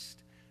Christ.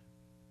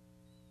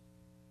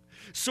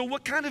 So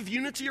what kind of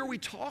unity are we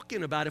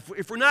talking about?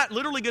 If we're not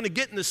literally going to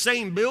get in the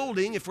same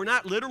building, if we're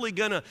not literally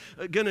going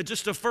to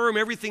just affirm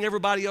everything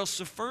everybody else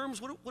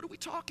affirms, what are we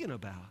talking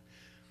about?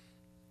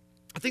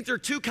 I think there are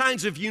two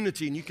kinds of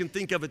unity, and you can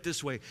think of it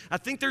this way. I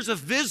think there's a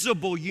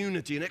visible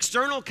unity, an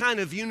external kind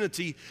of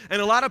unity,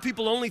 and a lot of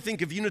people only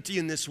think of unity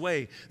in this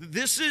way.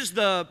 This is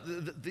the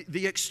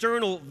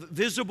external,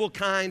 visible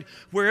kind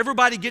where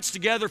everybody gets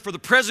together for the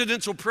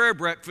presidential prayer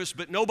breakfast,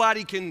 but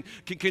nobody can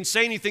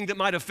say anything that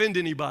might offend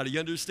anybody, you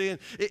understand?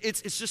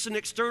 It's just an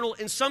external,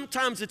 and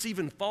sometimes it's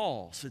even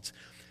false.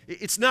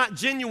 It's not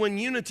genuine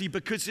unity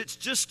because it's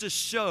just a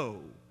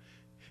show.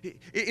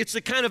 It's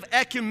a kind of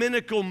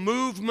ecumenical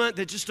movement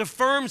that just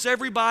affirms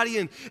everybody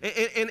and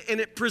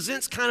it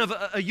presents kind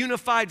of a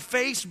unified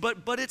face,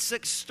 but it's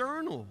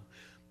external.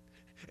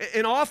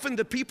 And often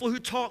the people who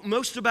talk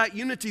most about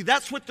unity,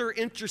 that's what they're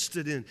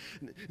interested in.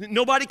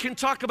 Nobody can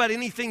talk about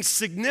anything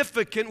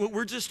significant.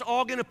 We're just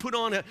all going to put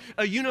on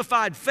a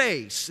unified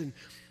face. And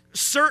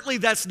certainly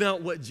that's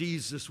not what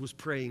Jesus was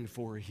praying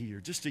for here,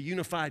 just a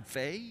unified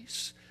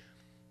face.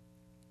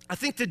 I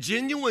think the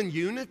genuine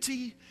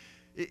unity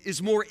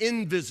is more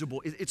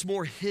invisible. It's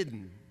more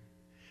hidden.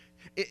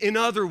 In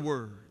other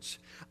words,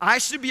 I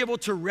should be able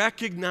to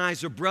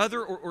recognize a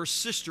brother or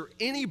sister,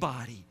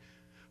 anybody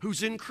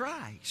who's in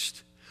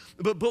Christ.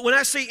 But when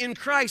I say in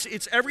Christ,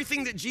 it's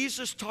everything that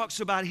Jesus talks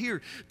about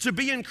here. To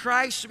be in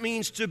Christ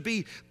means to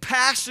be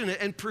passionate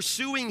and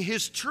pursuing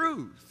His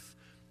truth.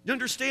 You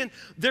understand?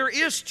 There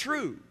is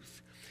truth.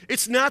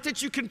 It's not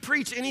that you can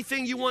preach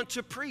anything you want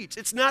to preach.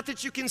 It's not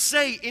that you can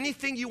say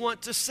anything you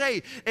want to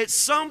say. At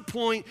some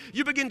point,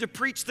 you begin to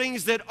preach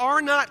things that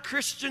are not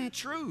Christian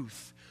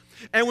truth.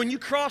 And when you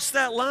cross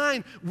that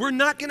line, we're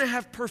not going to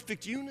have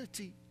perfect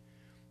unity.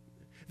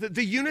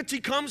 The unity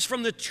comes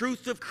from the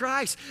truth of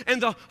Christ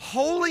and the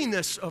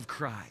holiness of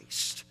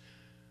Christ.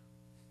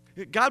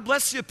 God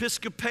bless the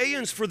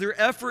Episcopalians for their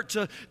effort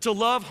to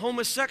love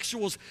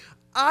homosexuals.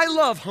 I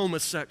love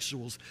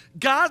homosexuals.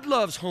 God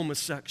loves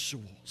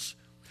homosexuals.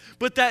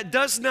 But that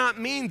does not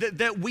mean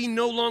that we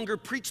no longer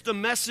preach the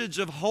message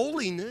of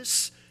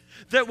holiness,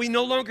 that we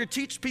no longer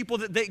teach people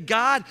that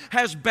God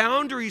has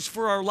boundaries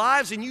for our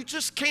lives, and you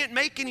just can't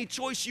make any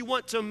choice you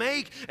want to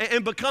make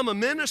and become a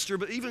minister,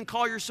 but even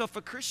call yourself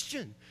a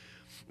Christian.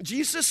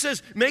 Jesus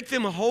says, make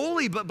them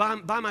holy, but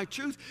by my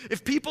truth.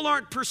 If people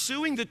aren't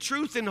pursuing the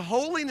truth and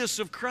holiness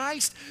of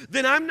Christ,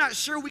 then I'm not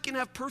sure we can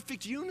have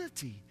perfect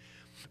unity.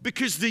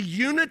 Because the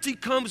unity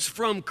comes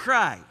from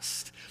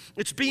Christ.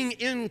 It's being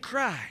in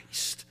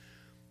Christ.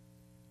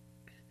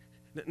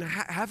 Now,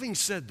 having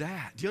said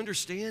that, do you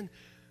understand?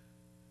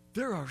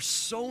 There are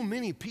so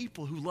many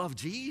people who love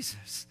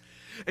Jesus.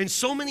 And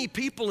so many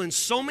people in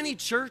so many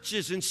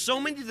churches and so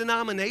many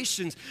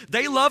denominations,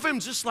 they love Him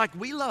just like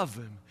we love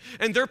Him.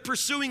 And they're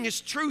pursuing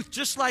His truth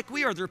just like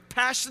we are. They're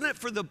passionate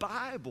for the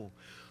Bible.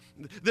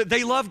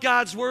 They love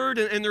God's Word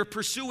and they're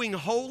pursuing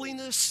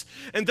holiness.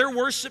 And their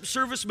worship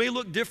service may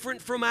look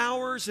different from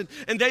ours.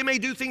 And they may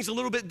do things a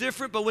little bit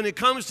different. But when it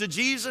comes to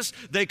Jesus,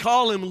 they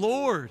call Him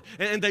Lord.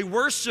 And they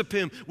worship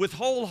Him with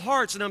whole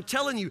hearts. And I'm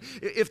telling you,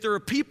 if there are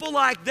people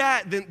like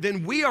that,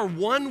 then we are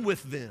one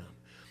with them.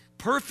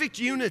 Perfect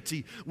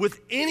unity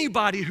with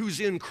anybody who's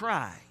in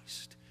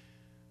Christ.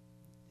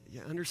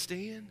 You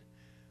understand?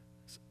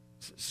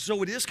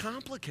 So it is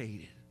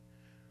complicated.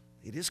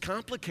 It is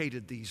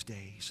complicated these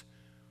days.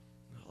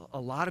 A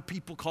lot of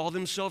people call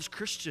themselves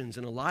Christians,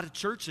 and a lot of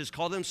churches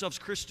call themselves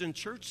Christian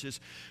churches,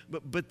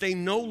 but they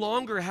no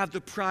longer have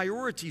the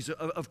priorities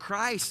of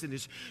Christ and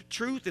His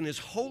truth and His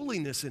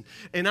holiness.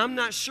 And I'm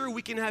not sure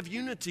we can have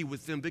unity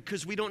with them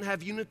because we don't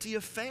have unity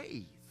of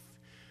faith.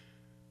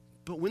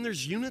 But when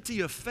there's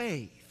unity of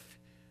faith,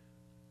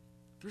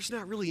 there's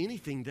not really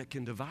anything that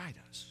can divide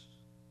us.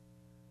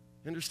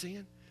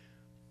 Understand?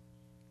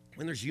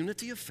 When there's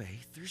unity of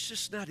faith, there's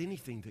just not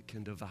anything that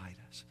can divide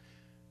us.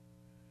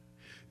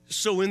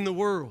 So in the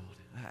world,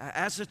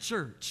 as a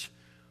church,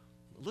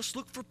 let's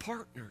look for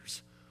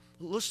partners.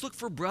 Let's look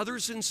for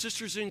brothers and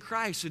sisters in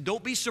Christ. And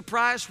don't be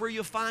surprised where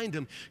you'll find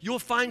them. You'll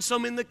find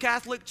some in the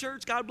Catholic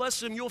Church. God bless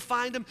them. You'll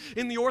find them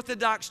in the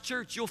Orthodox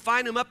Church. You'll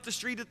find them up the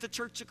street at the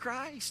Church of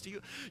Christ.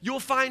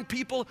 You'll find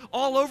people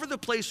all over the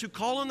place who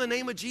call on the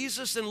name of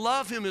Jesus and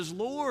love Him as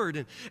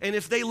Lord. And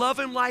if they love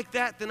Him like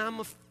that, then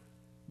I'm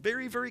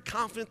very, very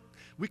confident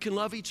we can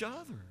love each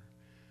other.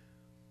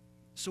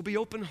 So be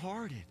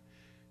open-hearted.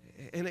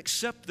 And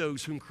accept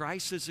those whom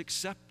Christ has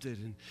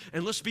accepted.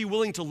 And let's be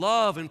willing to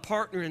love and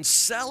partner and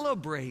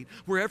celebrate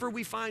wherever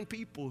we find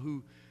people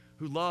who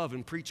love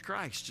and preach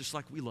Christ, just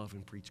like we love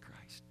and preach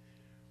Christ.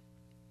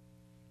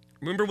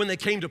 Remember when they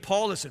came to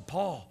Paul, they said,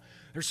 Paul,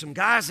 there's some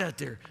guys out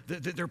there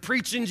that they're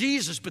preaching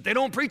Jesus, but they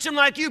don't preach Him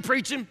like you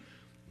preach Him.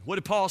 What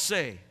did Paul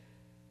say?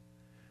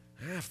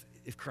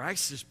 If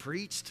Christ is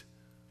preached,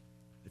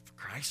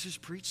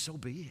 so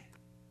be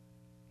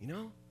it. You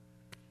know,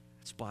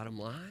 that's bottom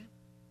line.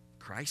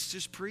 Christ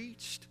is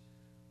preached,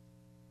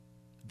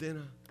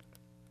 then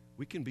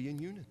we can be in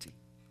unity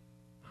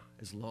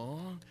as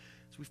long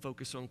as we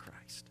focus on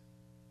Christ.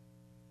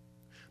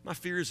 My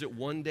fear is that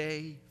one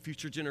day,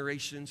 future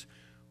generations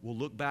will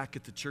look back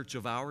at the church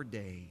of our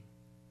day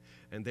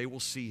and they will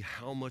see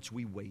how much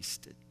we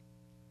wasted,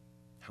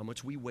 how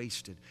much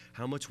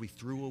we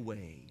threw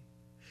away,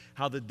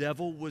 how the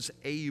devil was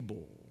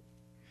able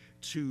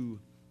to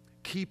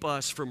keep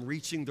us from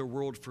reaching the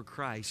world for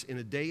Christ in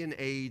a day and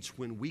age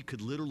when we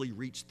could literally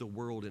reach the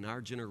world in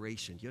our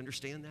generation. You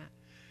understand that?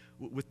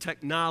 With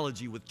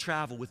technology, with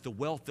travel, with the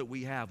wealth that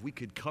we have, we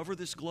could cover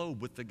this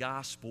globe with the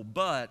gospel,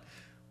 but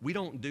we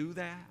don't do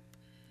that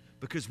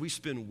because we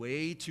spend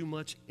way too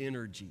much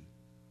energy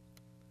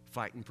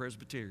fighting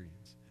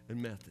Presbyterians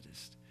and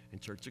Methodists and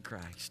Church of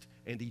Christ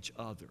and each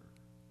other.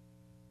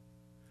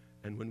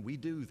 And when we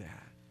do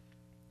that,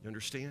 you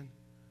understand?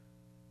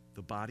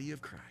 The body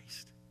of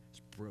Christ is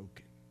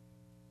broken.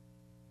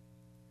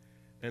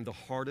 And the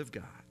heart of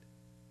God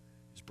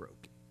is broken.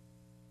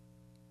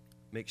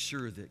 Make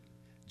sure that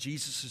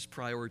Jesus'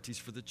 priorities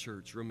for the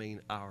church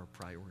remain our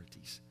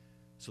priorities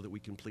so that we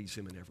can please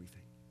Him in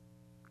everything.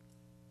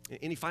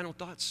 Any final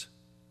thoughts?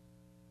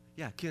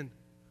 Yeah, Ken.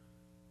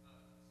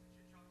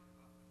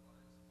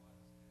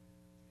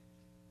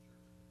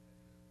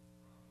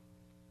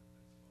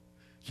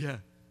 Yeah.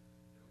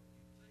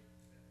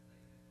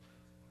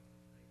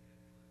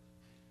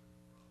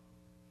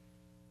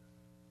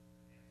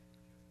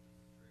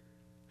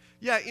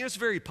 Yeah, it's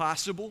very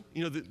possible.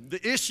 The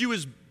issue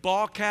is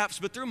ball caps,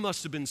 but there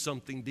must have been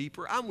something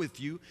deeper. I'm with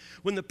you.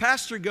 When the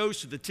pastor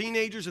goes to the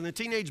teenagers and the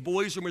teenage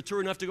boys are mature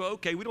enough to go,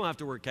 okay, we don't have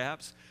to wear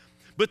caps,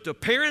 but the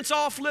parents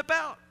all flip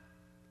out.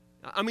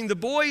 I mean, the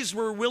boys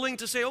were willing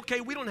to say,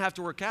 okay, we don't have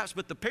to wear caps,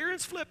 but the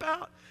parents flip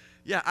out.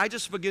 Yeah, I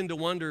just begin to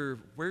wonder,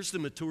 where's the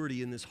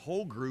maturity in this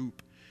whole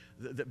group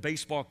that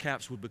baseball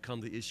caps would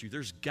become the issue?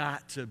 There's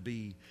got to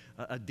be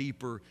a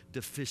deeper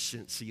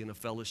deficiency in a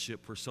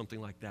fellowship where something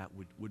like that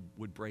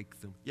would break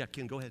them. Yeah,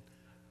 Ken, go ahead.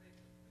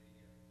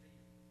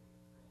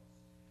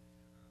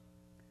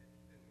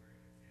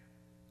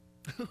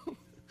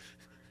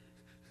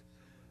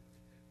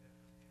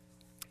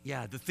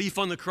 Yeah, the thief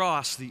on the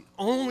cross, the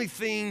only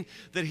thing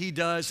that he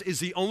does is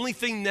the only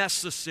thing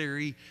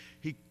necessary.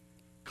 He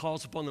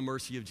calls upon the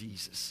mercy of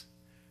Jesus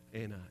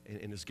and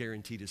is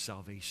guaranteed his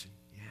salvation.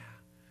 Yeah.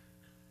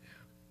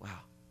 Wow,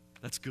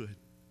 that's good.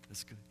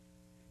 That's good.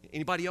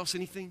 Anybody else,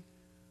 anything?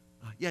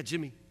 Yeah,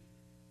 Jimmy.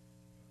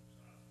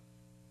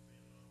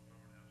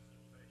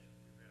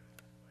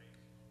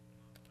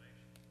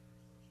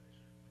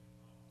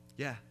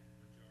 Yeah.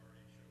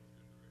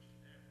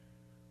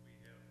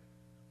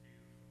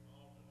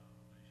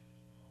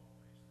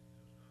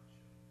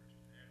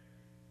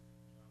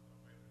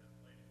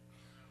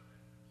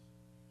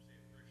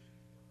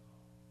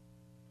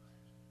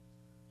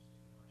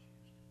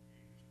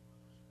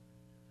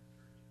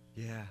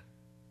 Yeah.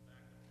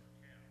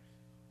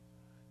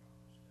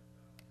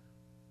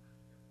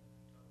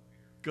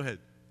 Go ahead.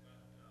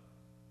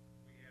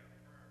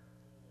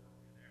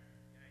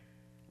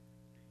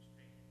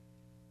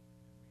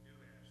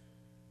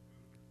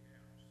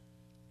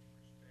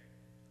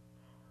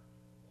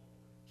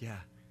 Yeah.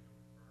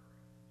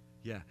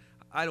 Yeah.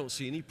 I don't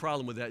see any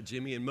problem with that,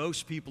 Jimmy, and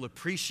most people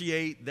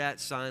appreciate that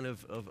sign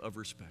of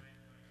respect.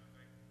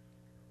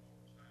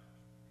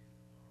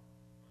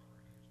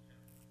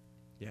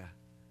 Yeah.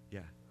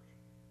 Yeah.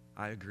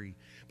 I agree.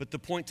 But the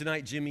point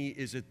tonight, Jimmy,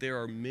 is that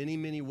there are many,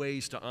 many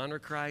ways to honor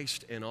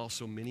Christ and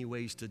also many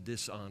ways to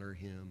dishonor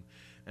Him.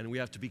 And we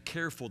have to be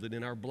careful that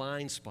in our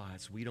blind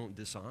spots, we don't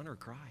dishonor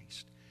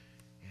Christ.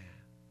 Yeah,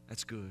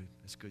 that's good.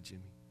 That's good,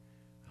 Jimmy.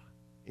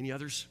 Any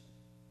others?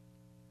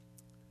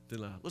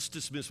 Then let's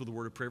dismiss with a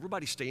word of prayer.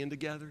 Everybody stand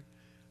together.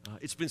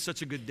 It's been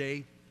such a good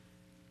day.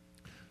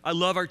 I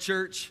love our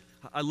church.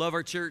 I love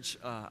our church.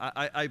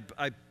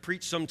 I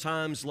preach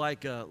sometimes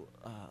like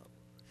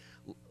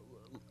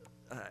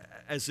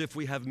as if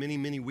we have many,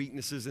 many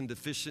weaknesses and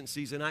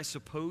deficiencies, and I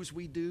suppose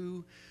we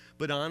do,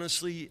 but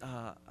honestly,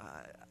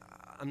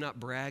 I'm not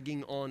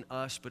bragging on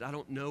us, but I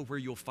don't know where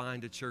you'll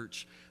find a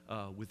church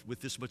with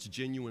this much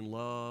genuine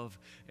love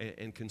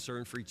and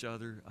concern for each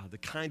other. The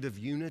kind of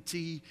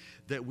unity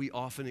that we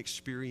often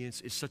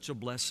experience is such a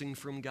blessing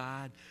from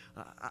God.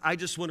 I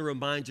just want to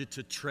remind you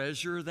to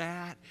treasure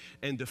that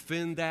and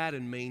defend that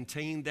and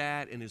maintain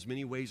that in as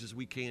many ways as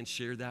we can,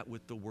 share that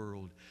with the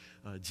world.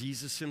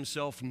 Jesus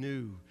Himself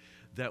knew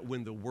that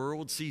when the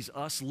world sees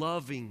us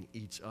loving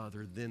each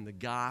other, then the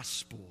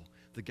gospel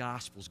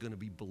is going to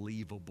be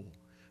believable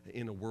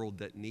in a world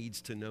that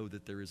needs to know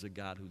that there is a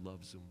God who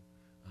loves them.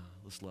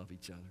 Let's love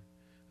each other.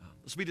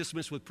 Let's be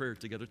dismissed with prayer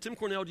together. Tim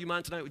Cornell, do you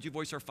mind tonight? Would you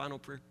voice our final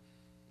prayer?